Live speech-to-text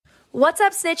What's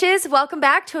up, snitches? Welcome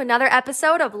back to another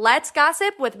episode of Let's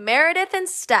Gossip with Meredith and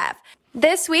Steph.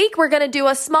 This week, we're going to do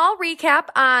a small recap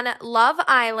on Love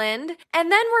Island, and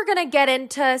then we're going to get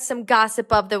into some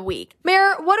gossip of the week.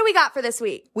 Mer, what do we got for this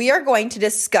week? We are going to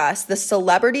discuss the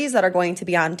celebrities that are going to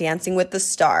be on Dancing with the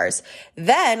Stars.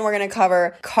 Then we're going to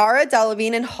cover Cara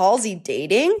Delevingne and Halsey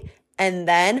dating, and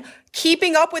then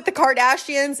Keeping Up with the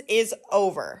Kardashians is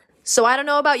over. So I don't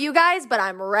know about you guys, but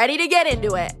I'm ready to get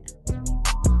into it.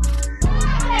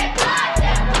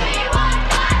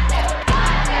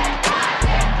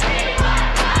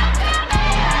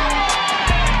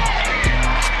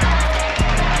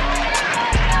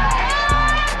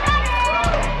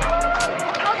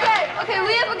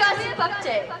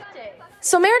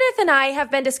 So Meredith and I have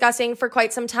been discussing for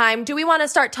quite some time, do we want to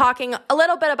start talking a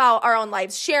little bit about our own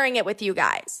lives, sharing it with you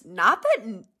guys? Not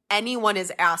that anyone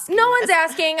is asking. No one's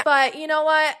asking, but you know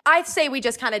what? I say we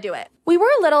just kind of do it. We were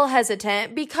a little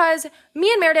hesitant because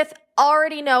me and Meredith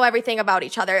already know everything about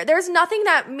each other. There's nothing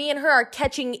that me and her are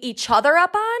catching each other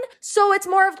up on, so it's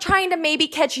more of trying to maybe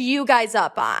catch you guys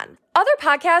up on. Other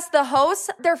podcasts, the hosts,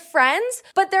 they're friends,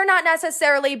 but they're not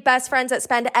necessarily best friends that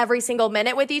spend every single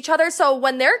minute with each other. So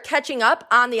when they're catching up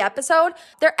on the episode,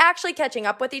 they're actually catching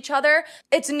up with each other.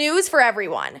 It's news for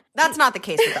everyone. That's not the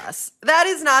case with us. That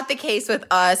is not the case with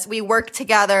us. We work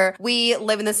together. We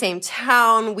live in the same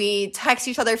town. We text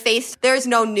each other face. There's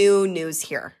no new news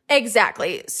here.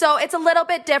 Exactly. So it's a little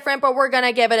bit different, but we're going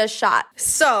to give it a shot.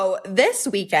 So this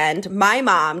weekend, my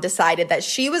mom decided that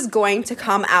she was going to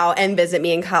come out and visit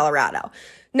me in Colorado.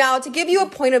 Now, to give you a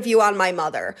point of view on my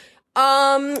mother,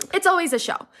 it's always a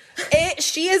show.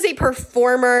 She is a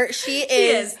performer. She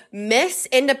is Miss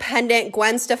Independent.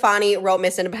 Gwen Stefani wrote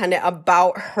Miss Independent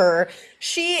about her.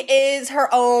 She is her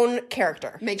own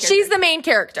character. She's the main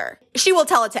character. She will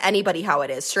tell it to anybody how it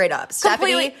is, straight up.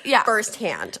 Completely, Stephanie,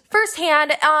 firsthand.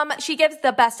 Firsthand, she gives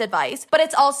the best advice, but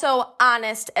it's also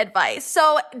honest advice.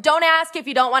 So don't ask if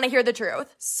you don't want to hear the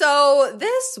truth. So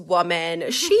this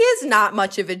woman, she is not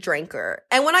much of a drinker.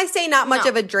 And when I say not much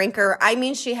of a drinker, I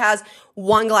mean she has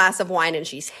one glass of wine and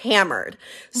she's hammered.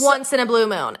 Once in a blue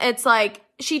moon. It's like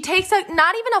she takes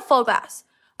not even a full glass.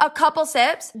 A couple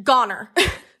sips, goner.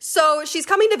 So she's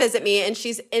coming to visit me and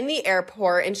she's in the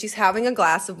airport and she's having a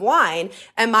glass of wine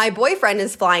and my boyfriend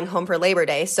is flying home for Labor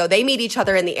Day. So they meet each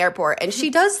other in the airport and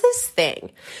she does this thing.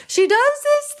 She does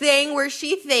this thing where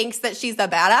she thinks that she's the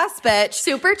badass bitch.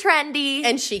 Super trendy.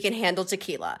 And she can handle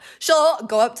tequila. She'll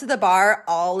go up to the bar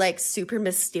all like super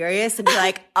mysterious and be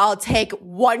like, I'll take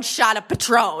one shot of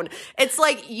Patron. It's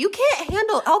like, you can't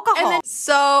handle alcohol.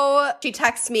 So she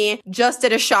texts me, just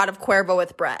did a shot of Cuervo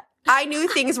with Brett. I knew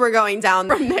things were going down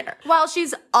from there. While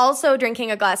she's also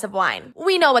drinking a glass of wine.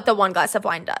 We know what the one glass of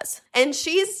wine does. And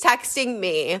she's texting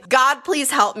me, God, please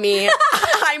help me.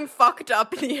 I'm fucked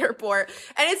up in the airport.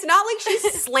 And it's not like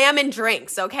she's slamming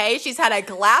drinks, okay? She's had a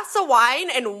glass of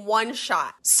wine and one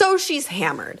shot. So she's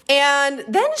hammered. And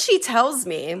then she tells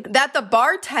me that the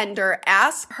bartender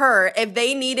asked her if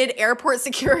they needed airport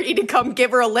security to come give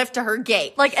her a lift to her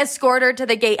gate. Like escort her to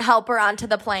the gate, help her onto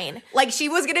the plane. Like she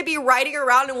was gonna be riding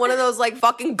around in one of those like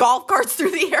fucking golf carts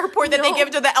through the airport that they give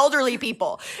to the elderly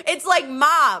people. It's like,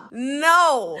 Mom,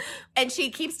 no. And she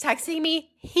keeps texting me,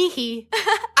 hee.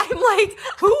 I'm like,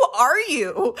 who are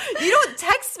you? You don't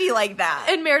text me like that.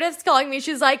 And Meredith's calling me.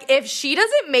 She's like, if she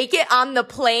doesn't make it on the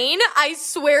plane, I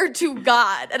swear to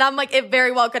God. And I'm like, it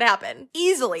very well could happen.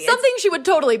 Easily. Something she would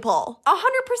totally pull. 100%.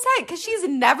 Because she's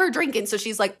never drinking. So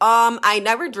she's like, I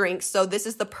never drink. So this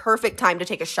is the perfect time to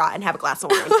take a shot and have a glass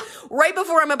of wine. Right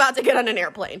before I'm about to get on an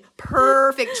airplane.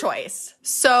 Perfect choice.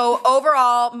 So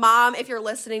overall, Mom, if you're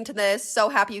listening to this, so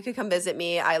happy you could come visit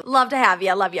me. I love to have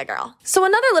you. Love you, girl. So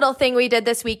another little thing we did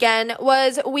this weekend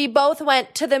was we both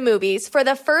went to the movies for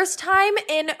the first time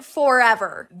in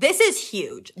forever. This is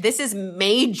huge. This is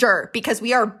major because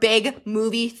we are big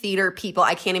movie theater people.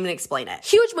 I can't even explain it.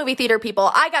 Huge movie theater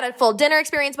people. I got a full dinner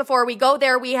experience before we go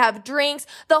there. We have drinks,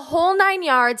 the whole 9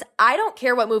 yards. I don't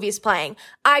care what movie's playing.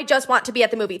 I just want to be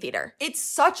at the movie theater. It's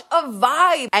such a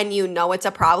vibe. And you know it's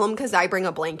a problem because I bring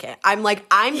a blanket. I'm like,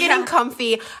 I'm getting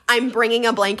comfy. I'm bringing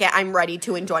a blanket. I'm ready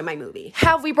to enjoy my movie.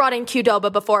 Have we brought in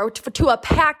Qdoba before to a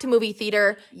packed movie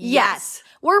theater? Yes.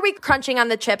 Were we crunching on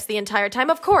the chips the entire time?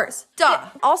 Of course. Duh.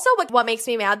 Also, what makes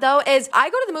me mad, though, is I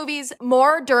go to the movies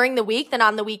more during the week than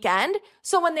on the weekend.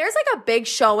 So when there's like a big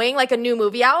showing, like a new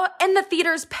movie out and the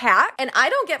theater's packed and I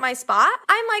don't get my spot,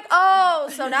 I'm like, oh,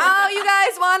 so now you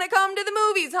guys want to come to the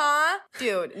movies, huh?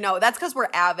 Dude, no, that's because we're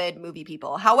avid movie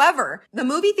people. However, the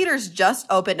movie theaters just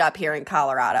opened up here in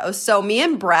Colorado. So me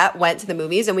and Brett went to the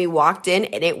movies and we walked in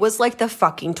and it was like the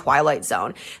fucking Twilight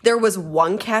Zone. There was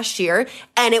one cashier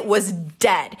and it was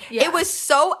dead. Yeah. It was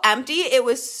so empty. It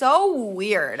was so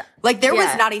weird. Like there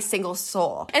was not a single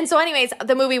soul. And so anyways,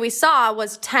 the movie we saw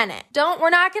was Tenet. We're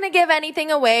not going to give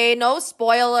anything away. No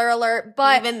spoiler alert,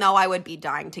 but even though I would be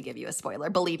dying to give you a spoiler,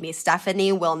 believe me,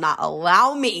 Stephanie will not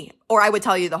allow me, or I would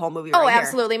tell you the whole movie right here. Oh,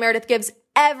 absolutely. Meredith gives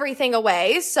everything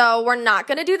away, so we're not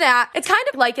going to do that. It's kind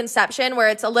of like Inception, where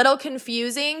it's a little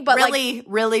confusing, but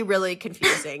really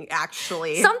confusing,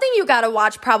 actually. Something you got to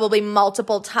watch probably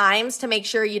multiple times to make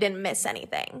sure you didn't miss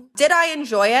anything. Did I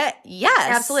enjoy it? Yes.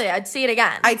 Absolutely. I'd see it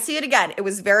again. I'd see it again. It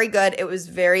was very good. It was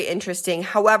very interesting.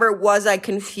 However, was I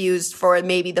confused for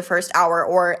maybe the first hour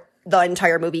or the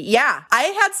entire movie? Yeah. I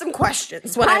had some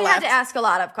questions when I left. I had to ask a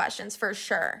lot of questions for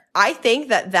sure. I think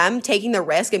that them taking the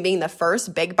risk and being the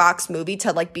first big box movie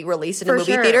to like be released in the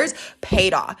movie theaters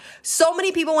paid off. So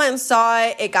many people went and saw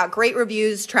it. It got great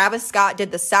reviews. Travis Scott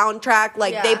did the soundtrack.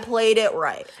 Like they played it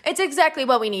right. It's exactly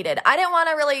what we needed. I didn't want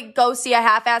to really go see a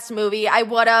half-assed movie. I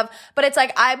would have, but it's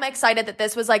like I'm excited that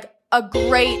this was like a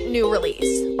great new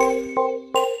release.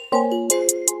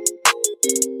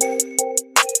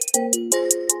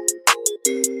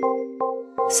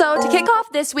 So to kick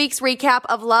off this week's recap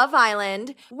of Love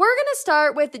Island, we're going to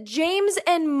start with James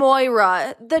and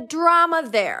Moira, the drama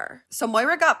there. So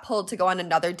Moira got pulled to go on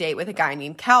another date with a guy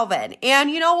named Calvin.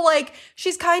 And, you know, like,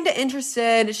 she's kind of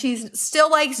interested. She still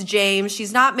likes James.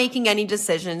 She's not making any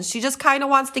decisions. She just kind of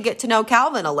wants to get to know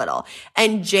Calvin a little.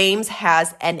 And James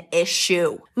has an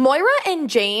issue. Moira and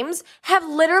James have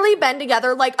literally been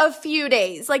together like a few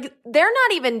days. Like, they're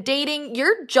not even dating.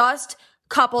 You're just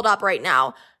coupled up right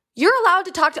now. You're allowed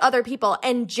to talk to other people,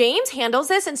 and James handles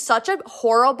this in such a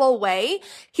horrible way.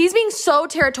 He's being so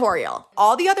territorial.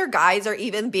 All the other guys are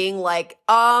even being like,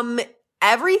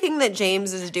 everything that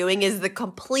James is doing is the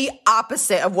complete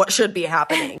opposite of what should be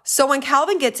happening. So when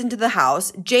Calvin gets into the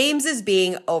house, James is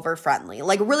being over friendly.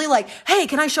 Like really like, hey,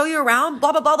 can I show you around?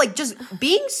 Blah, blah, blah. Like just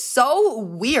being so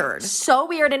weird. So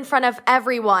weird in front of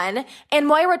everyone. And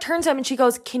Moira turns to him and she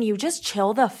goes, can you just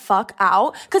chill the fuck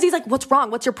out? Because he's like, what's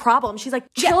wrong? What's your problem? She's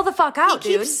like, chill the fuck out,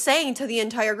 dude. He keeps saying to the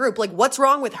entire group, like, what's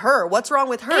wrong with her? What's wrong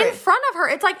with her? In front of her.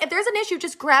 It's like, if there's an issue,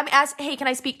 just ask, hey, can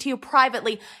I speak to you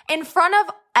privately? In front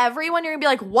of everyone, you're gonna be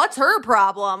like, what's her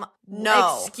problem?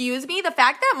 No. Excuse me? The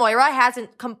fact that Moira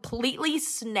hasn't completely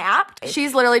snapped,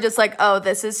 she's literally just like, oh,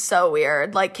 this is so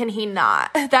weird. Like, can he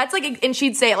not? That's like, and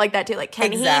she'd say it like that too. Like,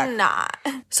 can he not?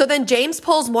 So then James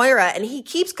pulls Moira and he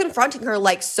keeps confronting her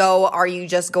like, so are you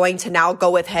just going to now go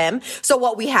with him? So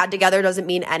what we had together doesn't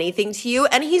mean anything to you.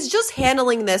 And he's just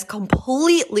handling this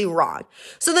completely wrong.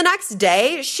 So the next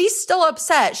day, she's still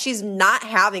upset. She's not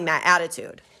having that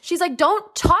attitude. She's like,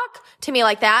 don't talk to me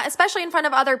like that, especially in front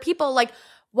of other people. Like,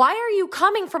 why are you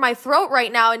coming for my throat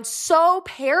right now and so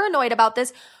paranoid about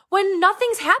this when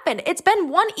nothing's happened? It's been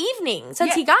one evening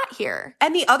since he got here.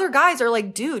 And the other guys are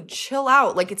like, dude, chill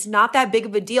out. Like, it's not that big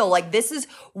of a deal. Like, this is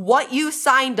what you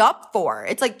signed up for.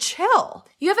 It's like, chill.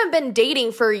 You haven't been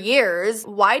dating for years.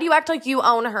 Why do you act like you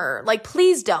own her? Like,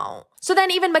 please don't. So then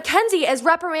even Mackenzie is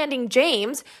reprimanding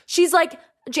James. She's like,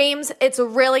 James, it's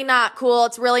really not cool.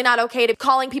 It's really not okay to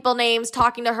calling people names,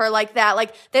 talking to her like that.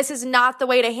 Like, this is not the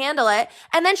way to handle it.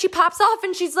 And then she pops off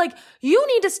and she's like, you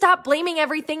need to stop blaming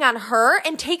everything on her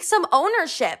and take some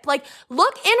ownership. Like,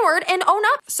 look inward and own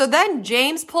up. So then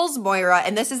James pulls Moira,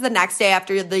 and this is the next day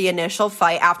after the initial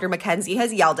fight, after Mackenzie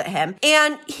has yelled at him.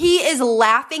 And he is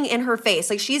laughing in her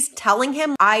face. Like, she's telling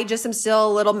him, I just am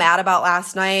still a little mad about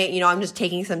last night. You know, I'm just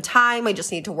taking some time. I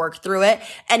just need to work through it.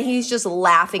 And he's just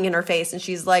laughing in her face. And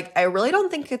she's like, I really don't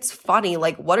think it's funny.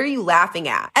 Like, what are you laughing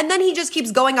at? And then he just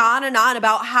keeps going on and on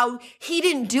about how he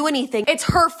didn't do anything. It's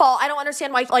her fault. I don't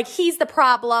understand why, like, he's the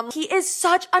problem. He is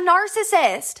such a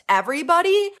narcissist.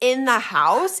 Everybody in the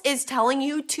house is telling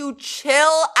you to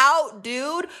chill out,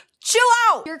 dude. Chill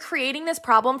out. You're creating this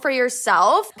problem for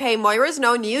yourself. Okay, Moira's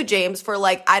known you, James, for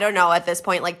like, I don't know, at this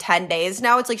point, like 10 days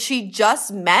now. It's like she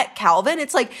just met Calvin.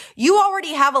 It's like, you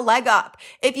already have a leg up.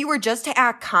 If you were just to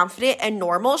act confident and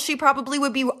normal, she probably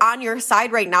would be on your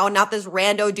side right now and not this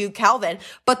rando dude, Calvin.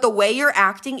 But the way you're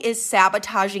acting is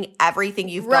sabotaging everything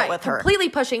you've built with her. Completely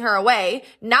pushing her away.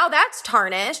 Now that's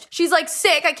tarnished. She's like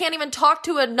sick. I can't even talk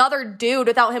to another dude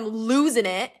without him losing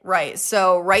it. Right.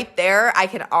 So right there, I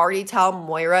can already tell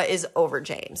Moira is is over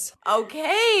James.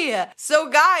 Okay. So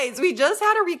guys, we just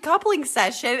had a recoupling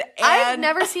session and I've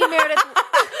never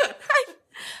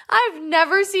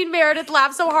seen Meredith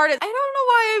laugh so hard. I don't know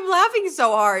why I'm laughing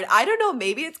so hard. I don't know.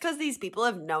 Maybe it's because these people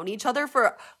have known each other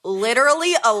for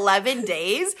literally 11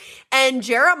 days. And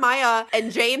Jeremiah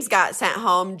and James got sent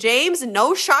home. James,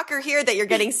 no shocker here that you're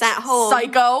getting sent home.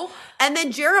 Psycho. And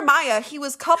then Jeremiah, he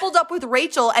was coupled up with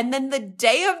Rachel. And then the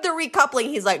day of the recoupling,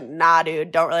 he's like, nah,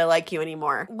 dude, don't really like you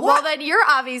anymore. Well, then you're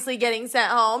obviously getting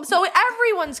sent home. So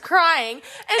everyone's crying.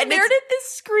 And Meredith is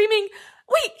screaming,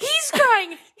 wait, he's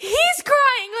crying. He's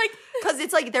crying. Like, because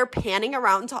it's like they're panning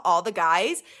around to all the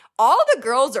guys. All the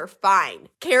girls are fine.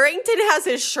 Carrington has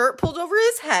his shirt pulled over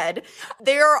his head.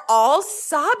 They're all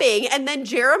sobbing. And then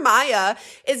Jeremiah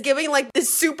is giving like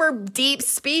this super deep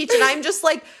speech. And I'm just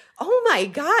like, oh my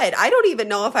God, I don't even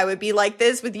know if I would be like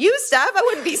this with you, Steph. I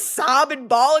wouldn't be sobbing,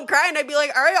 bawling, crying. I'd be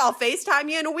like, all right, I'll FaceTime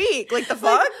you in a week. Like the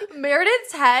fuck? Like,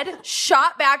 Meredith's head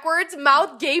shot backwards,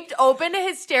 mouth gaped open,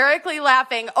 hysterically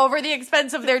laughing over the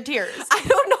expense of their tears. I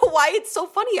don't know why it's so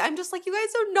funny. I'm just like, you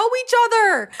guys don't know each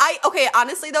other. Okay,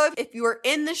 honestly though, if you were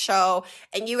in the show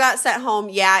and you got sent home,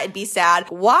 yeah, it'd be sad.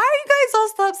 Why are you guys all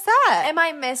so upset? Am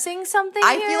I missing something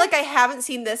I here? feel like I haven't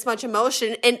seen this much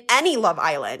emotion in any Love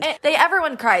Island.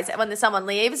 Everyone cries when someone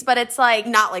leaves, but it's like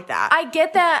not like that. I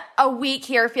get that a week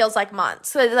here feels like months.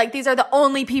 So like these are the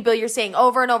only people you're seeing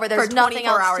over and over. There's for nothing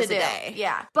else hours to do. A day.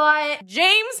 Yeah. But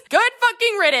James, good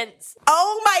fucking riddance.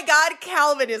 Oh my God,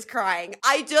 Calvin is crying.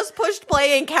 I just pushed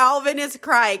play and Calvin is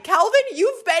crying. Calvin,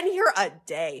 you've been here a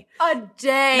day. A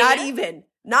day. Not even.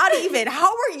 How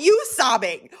are you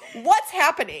sobbing? What's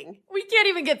happening? We can't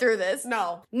even get through this.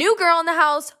 No. New girl in the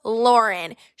house,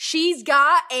 Lauren. She's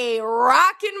got a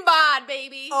rockin' bod,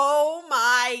 baby. Oh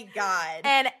my God.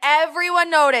 And everyone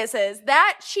notices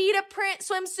that cheetah print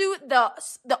swimsuit,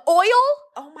 the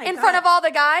oil in front of all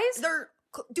the guys. They're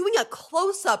doing a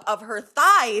close-up of her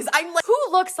thighs. I'm like, who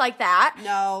looks like that?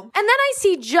 No. And then I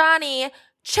see Johnny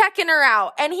checking her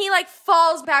out and he like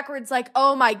falls backwards like,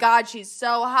 oh my God, she's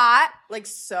so hot. Like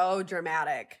so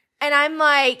dramatic. And I'm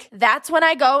like, that's when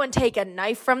I go and take a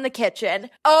knife from the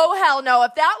kitchen. Oh, hell no.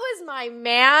 If that was my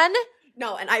man.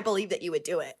 No, and I believe that you would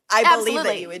do it. I believe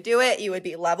that you would do it. You would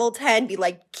be level 10, be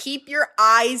like, keep your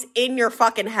eyes in your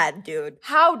fucking head, dude.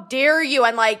 How dare you?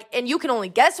 And like, and you can only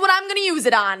guess what I'm gonna use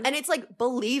it on. And it's like,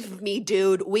 believe me,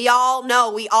 dude. We all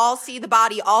know. We all see the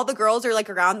body. All the girls are like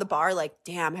around the bar like,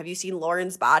 damn, have you seen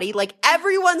Lauren's body? Like,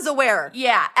 everyone's aware.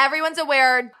 Yeah, everyone's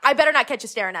aware. I better not catch you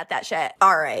staring at that shit.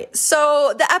 All right.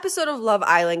 So the episode of Love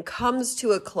Island comes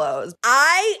to a close.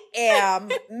 I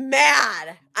am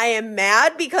mad. I am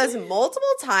mad because multiple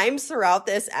times throughout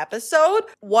this episode,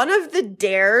 one of the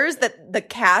dares that the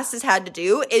cast has had to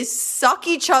do is suck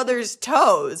each other's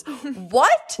toes.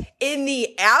 What in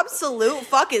the absolute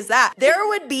fuck is that? There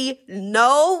would be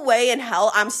no way in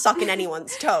hell I'm sucking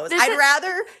anyone's toes. I'd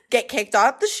rather get kicked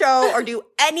off the show or do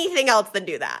anything else than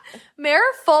do that. Mare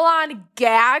full on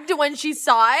gagged when she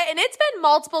saw it, and it's been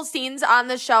multiple scenes on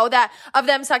the show that of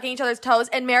them sucking each other's toes,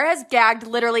 and Mare has gagged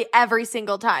literally every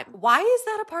single time. Why is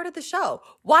that a part of the show?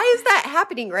 Why is that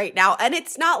happening right now? And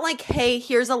it's not like, hey,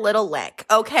 here's a little lick,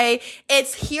 okay?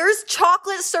 It's here's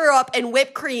chocolate syrup and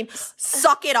whipped cream.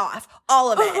 Suck it off.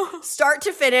 All of it. Start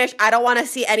to finish. I don't want to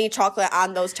see any chocolate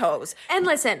on those toes. And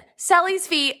listen, Sally's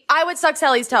feet, I would suck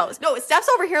Sally's toes. No, Steph's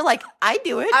over here like, I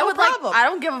do it. I would problem. I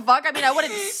don't give a fuck. I mean, I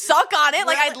wouldn't suck on it.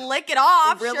 Like, I'd lick it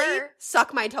off. Really? Sure.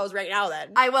 Suck my toes right now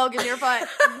then. I will. Give me your foot.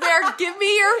 Mare, give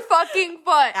me your fucking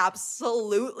foot.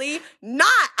 Absolutely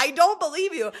not. I don't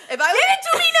believe you. If I Give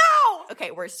it to me now.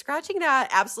 Okay, we're scratching that.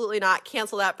 Absolutely not.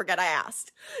 Cancel that. Forget I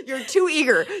asked. You're too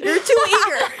eager. You're too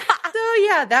eager. So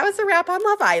yeah, that was a wrap on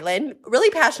Love Island.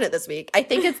 Really passionate this week. I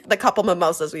think it's the couple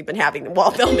mimosas we've been having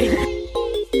while filming.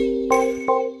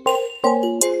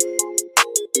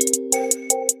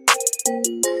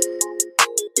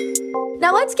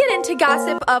 Now let's get into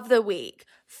gossip of the week.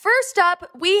 First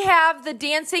up, we have the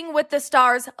Dancing with the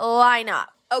Stars lineup.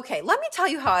 Okay, let me tell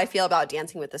you how I feel about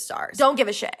Dancing with the Stars. Don't give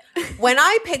a shit. When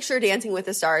I picture Dancing with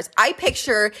the Stars, I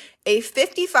picture a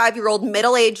 55-year-old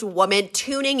middle-aged woman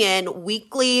tuning in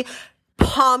weekly,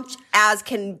 pumped as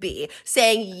can be,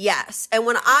 saying yes. And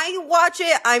when I watch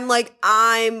it, I'm like,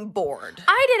 I'm bored.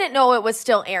 I didn't know it was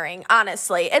still airing,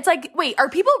 honestly. It's like, wait, are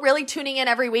people really tuning in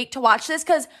every week to watch this?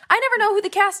 Because I never know who the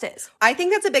cast is. I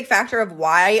think that's a big factor of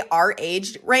why our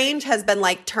age range has been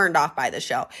like turned off by the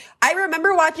show. I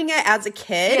remember watching it as a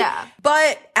kid,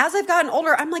 but as I've gotten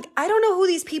older, I'm like, I don't know who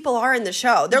these people are in the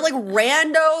show. They're like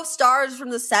rando stars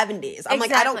from the 70s. I'm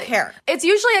like, I don't care. It's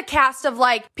usually a cast of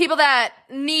like people that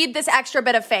need this extra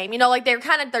bit of fame. You know, like they're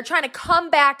trying to come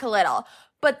back a little.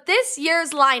 but this year's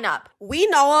lineup. We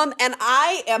know them, and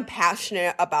I am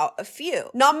passionate about a few.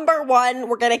 Number one,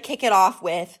 we're going to kick it off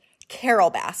with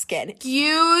Carole Baskin.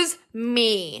 Excuse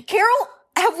me. Carole,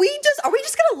 are we just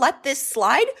going to let this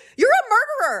slide? You're a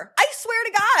murderer. I swear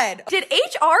to God. Did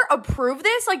HR approve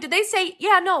this? Like, did they say,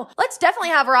 yeah, no, let's definitely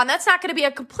have her on. That's not going to be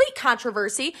a complete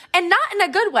controversy, and not in a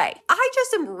good way. I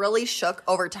just am really shook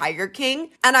over Tiger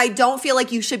King, and I don't feel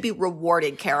like you should be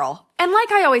rewarded, Carole. And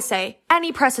like I always say,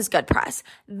 any press is good press.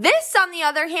 This, on the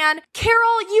other hand,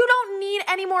 Carole, you don't need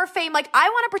any more fame. Like, I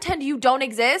want to pretend you don't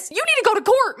exist. You need to go to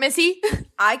court, Missy.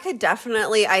 I could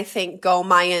definitely, I think, go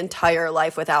my entire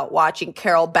life without watching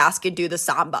Carole Baskin do the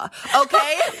samba.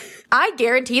 Okay? I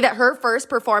guarantee that her first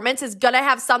performance is gonna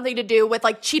have something to do with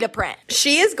like cheetah print.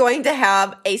 She is going to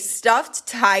have a stuffed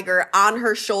tiger on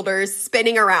her shoulders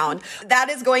spinning around. That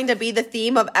is going to be the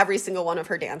theme of every single one of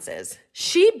her dances.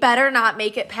 She better not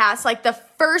make it past like the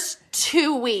first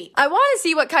 2 weeks. I want to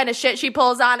see what kind of shit she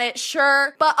pulls on it,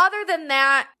 sure. But other than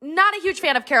that, not a huge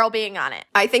fan of Carole being on it.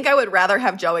 I think I would rather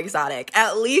have Joe Exotic.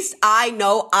 At least I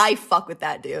know I fuck with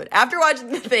that dude. After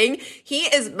watching the thing, he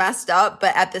is messed up,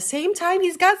 but at the same time,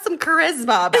 he's got some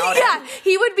charisma about him. Yeah,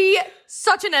 he would be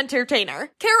such an entertainer.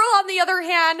 Carole, on the other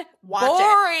hand,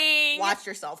 boring. Watch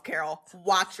yourself, Carole.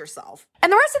 Watch yourself.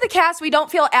 And the rest of the cast, we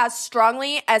don't feel as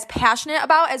strongly, as passionate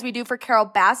about as we do for Carole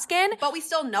Baskin. But we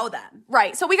still know them.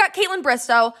 Right. So we got Caitlin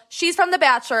Bristowe. She's from The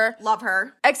Bachelor. Love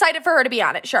her. Excited for her to be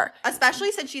on it, sure.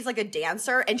 Especially since she's like a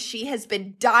dancer and she has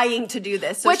been dying to do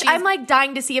this. So Which I'm like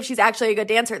dying to see if she's actually a good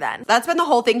dancer then. That's been the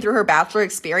whole thing through her Bachelor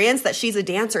experience, that she's a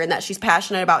dancer and that she's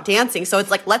passionate about dancing. So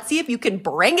it's like, let's see if you can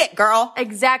bring it, girl.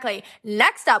 Exactly.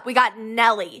 Next up, we got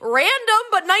Nelly. Random,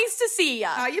 but nice to see ya.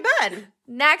 How you been?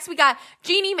 Next, we got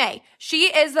Jeannie Mai. She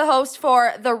is the host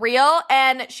for The Real,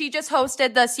 and she just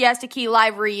hosted the Siesta Key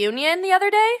Live reunion the other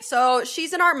day. So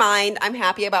she's in our mind. I'm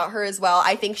happy about her as well.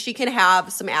 I think she can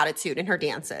have some attitude in her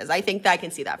dances. I think that I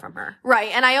can see that from her. Right,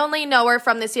 and I only know her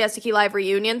from the Siesta Key Live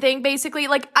reunion thing, basically.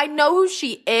 Like, I know who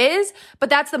she is, but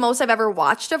that's the most I've ever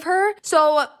watched of her.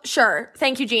 So, sure.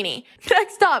 Thank you, Jeannie.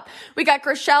 Next up, we got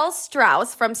Chrishell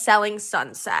Strauss from Selling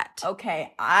Sunset.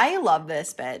 Okay, I love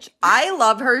this bitch. I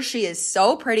love her. She is so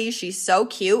pretty. She's so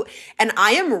cute. And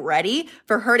I am ready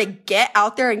for her to get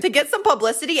out there and to get some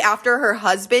publicity after her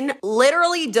husband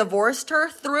literally divorced her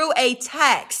through a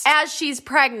text. As she's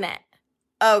pregnant.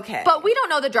 Okay. But we don't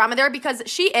know the drama there because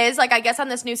she is, like, I guess on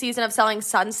this new season of Selling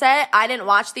Sunset, I didn't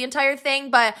watch the entire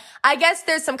thing, but I guess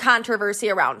there's some controversy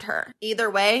around her. Either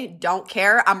way, don't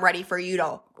care. I'm ready for you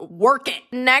to work it.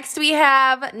 Next, we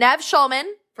have Nev Schulman.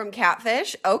 From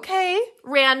Catfish. Okay.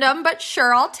 Random, but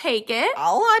sure, I'll take it.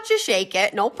 I'll watch you shake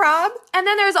it. No problem. And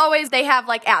then there's always, they have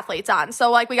like athletes on. So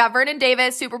like we got Vernon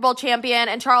Davis, Super Bowl champion,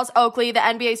 and Charles Oakley, the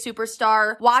NBA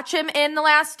superstar. Watch him in The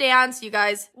Last Dance, you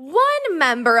guys. One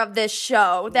member of this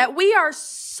show that we are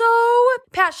so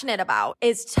passionate about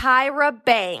is Tyra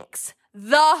Banks,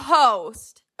 the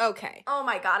host. Okay. Oh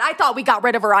my God. I thought we got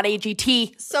rid of her on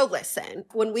AGT. So listen,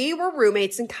 when we were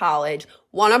roommates in college,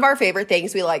 one of our favorite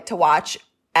things we liked to watch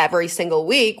every single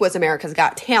week was America's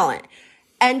Got Talent.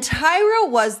 And Tyra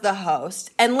was the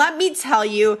host. And let me tell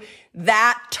you,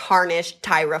 that tarnished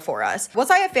Tyra for us.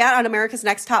 Was I a fan on America's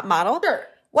Next Top Model? Sure.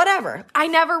 Whatever. I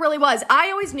never really was. I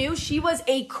always knew she was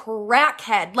a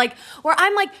crackhead. Like, where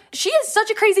I'm like, she is such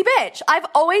a crazy bitch. I've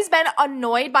always been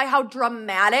annoyed by how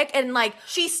dramatic and like,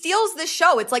 she steals the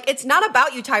show. It's like, it's not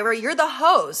about you, Tyra. You're the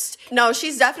host. No,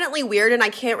 she's definitely weird, and I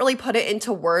can't really put it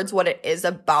into words what it is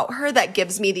about her that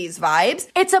gives me these vibes.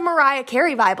 It's a Mariah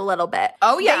Carey vibe a little bit.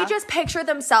 Oh, yeah. They just picture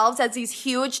themselves as these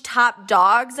huge top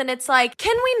dogs, and it's like,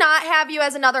 can we not have you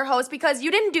as another host because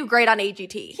you didn't do great on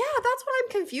AGT? Yeah, that's what I'm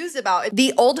confused about.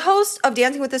 The old host of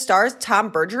Dancing with the Stars,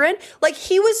 Tom Bergeron, like,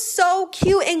 he was so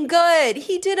cute and good.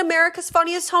 He did America's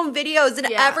Funniest Home Videos, and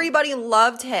everybody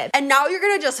loved him. And now you're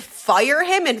gonna just fire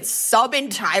him and sub in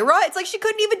Tyra? It's like she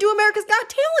couldn't even do America's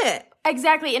Got Talent.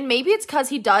 Exactly. And maybe it's because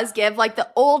he does give like the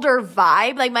older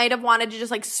vibe. Like might have wanted to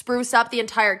just like spruce up the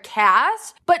entire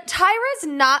cast. But Tyra's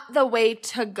not the way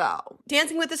to go.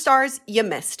 Dancing with the Stars, you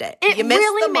missed it. It you missed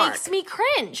really the mark. makes me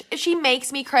cringe. She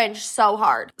makes me cringe so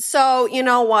hard. So, you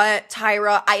know what,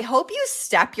 Tyra? I hope you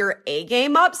step your A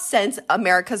game up since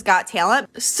America's Got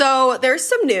Talent. So there's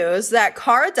some news that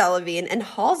Cara Delevingne and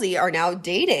Halsey are now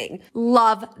dating.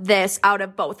 Love this out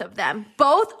of both of them.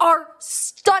 Both are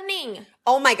stunning.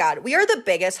 Oh my God. We are the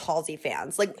biggest Halsey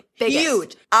fans. Like, Biggest.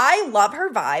 huge. I love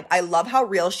her vibe. I love how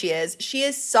real she is. She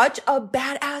is such a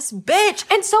badass bitch.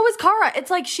 And so is Cara. It's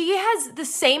like she has the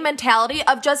same mentality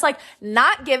of just like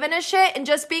not giving a shit and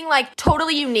just being like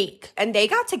totally unique. And they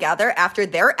got together after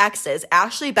their exes,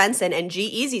 Ashley Benson and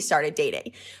G-Eazy, started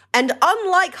dating. And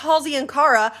unlike Halsey and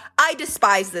Cara, I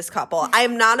despise this couple. I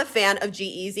am not a fan of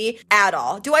G-Eazy at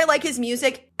all. Do I like his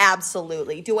music?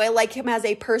 Absolutely. Do I like him as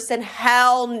a person?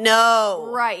 Hell no.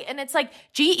 Right. And it's like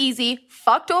G-Eazy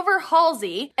fucked over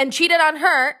Halsey and cheated on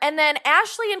her. And then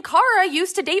Ashley and Cara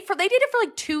used to date they dated for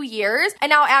like 2 years. And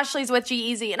now Ashley's with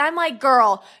G-Eazy. And I'm like,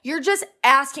 girl, you're just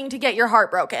asking to get your heart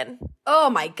broken.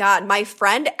 Oh my God. My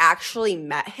friend actually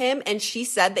met him and she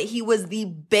said that he was the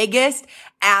biggest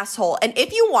asshole. And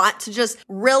if you want to just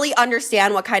really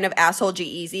understand what kind of asshole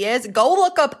G-Eazy is, go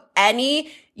look up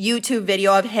any YouTube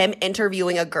video of him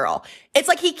interviewing a girl. It's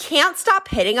like he can't stop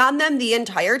hitting on them the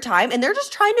entire time and they're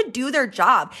just trying to do their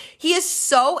job. He is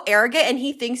so arrogant and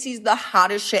he thinks he's the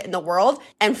hottest shit in the world.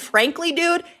 And frankly,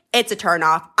 dude, it's a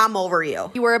turnoff. I'm over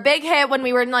you. You were a big hit when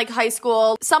we were in like high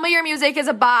school. Some of your music is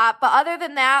a bop, but other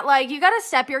than that, like you gotta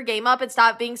step your game up and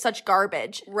stop being such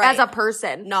garbage as a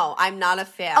person. No, I'm not a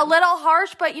fan. A little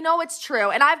harsh, but you know it's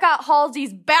true. And I've got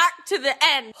Halsey's back to the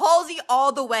end. Halsey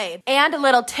all the way. And a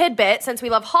little tidbit, since we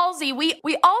love Halsey, we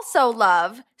also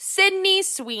love Sydney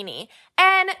Sweeney.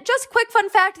 And just quick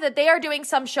fun fact that they are doing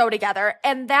some show together.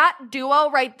 And that duo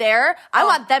right there, I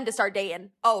want them to start dating.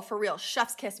 Oh, for real.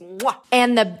 Chef's kiss. Mwah.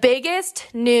 And the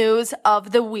biggest news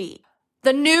of the week.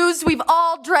 The news we've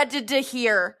all dreaded to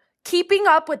hear. Keeping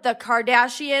Up with the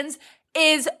Kardashians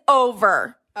is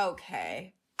over.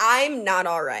 Okay. I'm not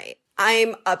all right.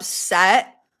 I'm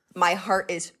upset. My heart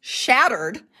is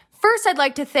shattered. First, I'd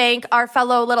like to thank our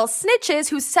fellow little snitches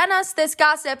who sent us this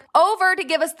gossip over to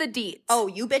give us the deets. Oh,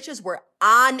 you bitches were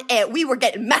on it. We were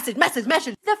getting message. The fact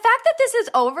that this is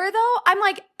over, though, I'm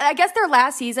like, I guess their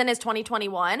last season is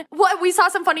 2021. What we saw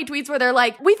some funny tweets where they're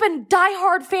like, we've been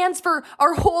diehard fans for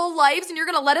our whole lives, and you're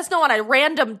gonna let us know on a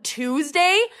random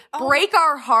Tuesday? Break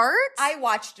our hearts? I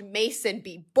watched Mason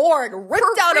be born, ripped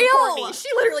For out real? of Courtney. She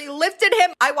literally lifted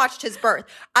him. I watched his birth.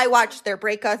 I watched their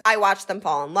breakups. I watched them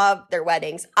fall in love, their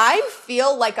weddings. I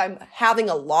feel like I'm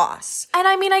having a loss. And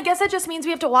I mean, I guess it just means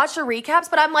we have to watch the recaps,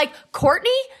 but I'm like,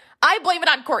 Courtney? I blame it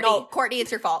on Courtney. No, Courtney,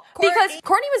 it's your fault. Because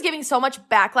Courtney was giving so much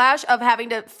backlash of having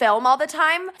to film all the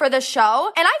time for the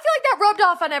show. And I feel like that rubbed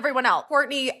off on everyone else.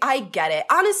 Courtney, I get it.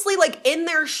 Honestly, like in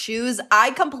their shoes,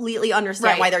 I completely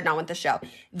understand why they're done with the show.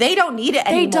 They don't need it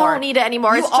anymore. They don't need it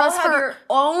anymore. You It's all just have for your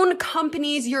own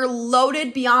companies. You're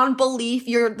loaded beyond belief.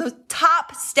 You're the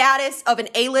top status of an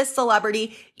A-list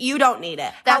celebrity. You don't need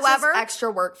it. That's just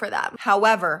extra work for them.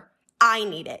 However, I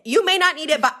need it. You may not need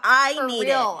it, but I need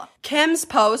real. it. Kim's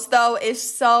post, though, is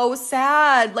so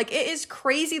sad. Like, it is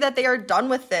crazy that they are done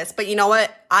with this. But you know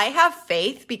what? I have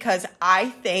faith because I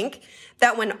think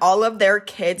that when all of their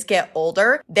kids get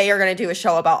older, they are going to do a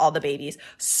show about all the babies.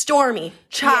 Stormy,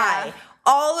 Chai,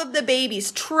 all of the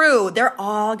babies, True, they're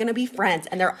all going to be friends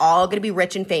and they're all going to be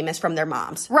rich and famous from their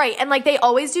moms. Right. And like they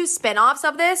always do spin-offs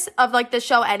of this, of like the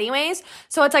show anyways.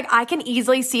 So it's like I can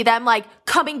easily see them like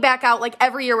coming back out like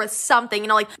every year with something, you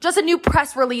know, like just a new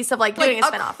press release of like doing a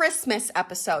spin-off. Christmas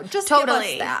episode. Just Totally.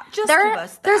 give us that. Just give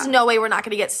us that. There's no way we're not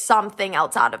going to get something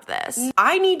else out of this.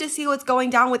 I need to see what's going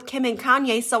down with Kim and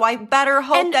Kanye, so I better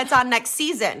hope that's on next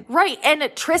season. Right.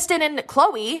 And Tristan and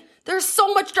Khloe. There's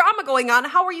so much drama going on.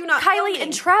 How are you not Kylie filming?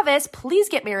 and Travis, please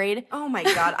get married. Oh my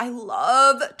God. I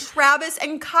love Travis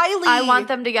and Kylie. I want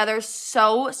them together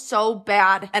so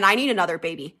bad. And I need another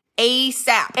baby.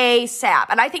 ASAP.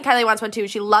 And I think Kylie wants one too.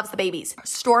 She loves the babies.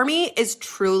 Stormy is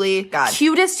truly God.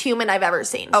 Cutest human I've ever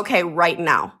seen. Okay, right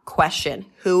now, question.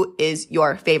 Who is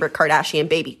your favorite Kardashian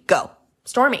baby? Go.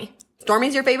 Stormy.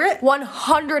 Stormy's your favorite?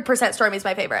 100% Stormy's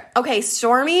my favorite. Okay,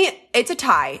 Stormy, it's a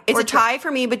tie. It's a tie for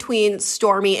me between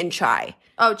Stormy and Chai.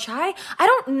 Oh, Chai? I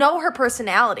don't know her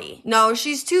personality. No,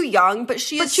 she's too young, but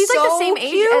she's like the same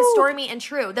age cute. as Stormy and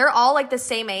True. They're all like the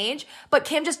same age, but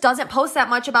Kim just doesn't post that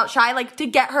much about Chai, like to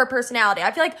get her personality.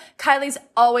 I feel like Kylie's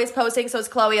always posting, so is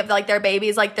Khloe, of like their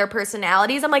babies, like their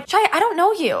personalities. I'm like, Chai, I don't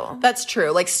know you. That's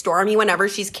true. Like Stormy, whenever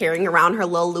she's carrying around her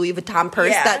little Louis Vuitton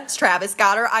purse that Travis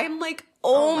got her, I'm like,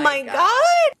 oh my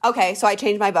God. Okay, so I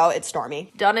changed my vote. It's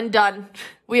Stormy. Done and done.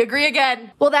 We agree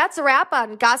again. Well, that's a wrap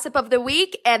on Gossip of the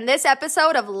Week and this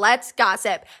episode of Let's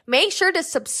Gossip. Make sure to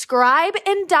subscribe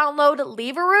and download,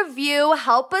 leave a review,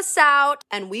 help us out.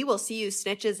 And we will see you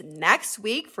snitches next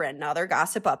week for another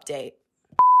gossip update.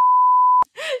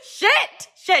 Shit.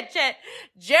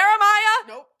 Jeremiah.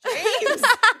 Nope. James.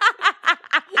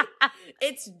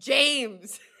 It's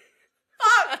James.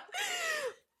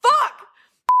 Fuck.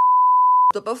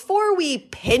 But before we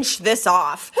pinch this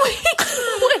off.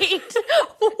 Wait,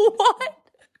 what?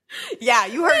 Yeah,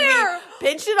 you heard me.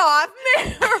 Pinch it off.